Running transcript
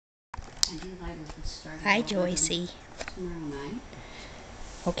Hi, Joyse. Tomorrow night.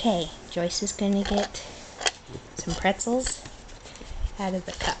 Okay, Joyce is going to get some pretzels out of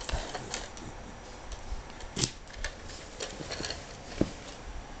the cup.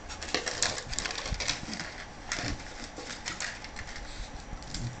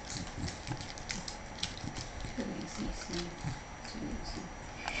 Too easy, see? Too easy.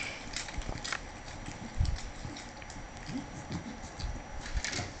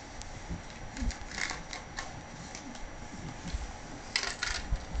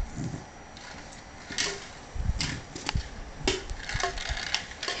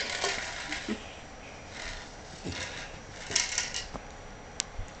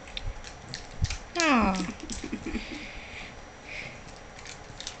 Oh,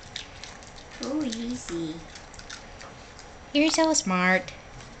 Too easy. you're so smart.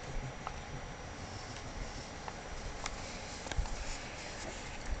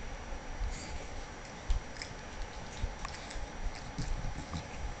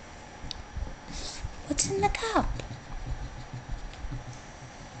 What's in the cup?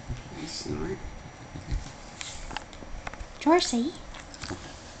 You snort. Joyce,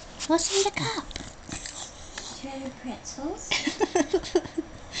 what's in the cup? Did you have your pretzels?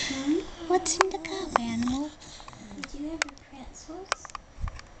 What's in the cup, animal? Did you have your pretzels?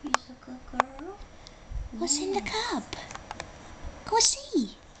 You're a good girl. What's in the cup? Go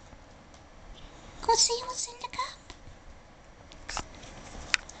see. Go see what's in the cup.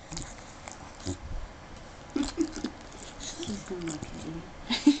 She's gonna look at you.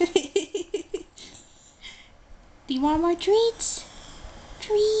 Do you want more treats?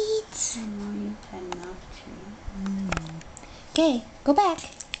 Treats. No, you've had enough treats. Okay, go back.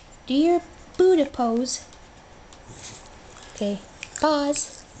 Do your Buddha pose. Okay,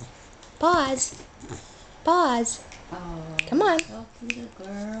 pause. Pause. Pause. Oh, Come on. so cute,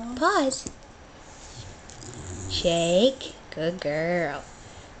 girl. Pause. Shake. Good girl.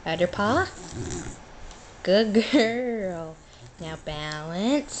 Other paw. Good girl. Now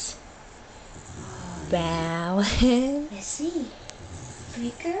balance. Balance. Let's see.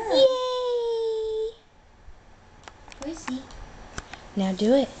 Good girl. Yay! Joyce. Now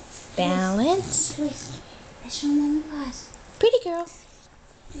do it. Balance. Joyce. Let's show Mommy paws. Pretty girl.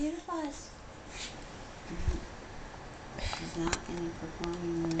 Do your paws. She's not in the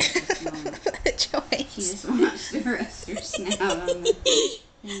performing mood at this moment. Joyce. She just wants to rest her snout on the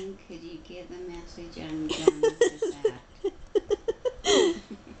thing. Could you get the message I'm done with this act?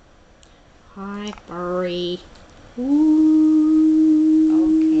 Hi, furry. Ooh.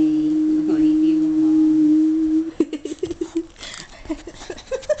 Okay, we'll leave you alone.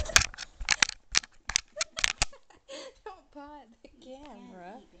 Don't paw the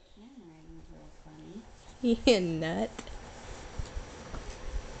camera. The camera ain't real funny. You nut.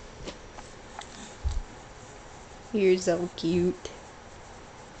 You're so cute.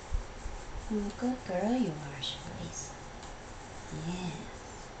 What a good girl you are, Joyce. Yeah.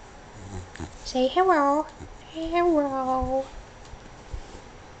 Say hello. Hello.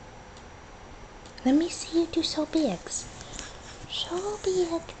 Let me see you do so big. So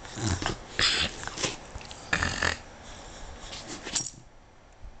big.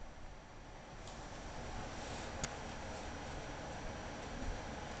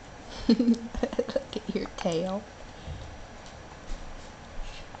 Look at your tail.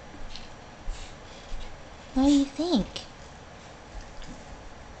 What do you think?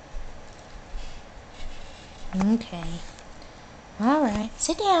 Okay. Alright,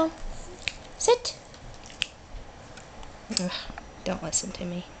 sit down. Sit. Ugh, don't listen to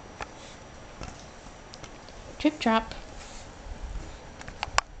me. Drip drop.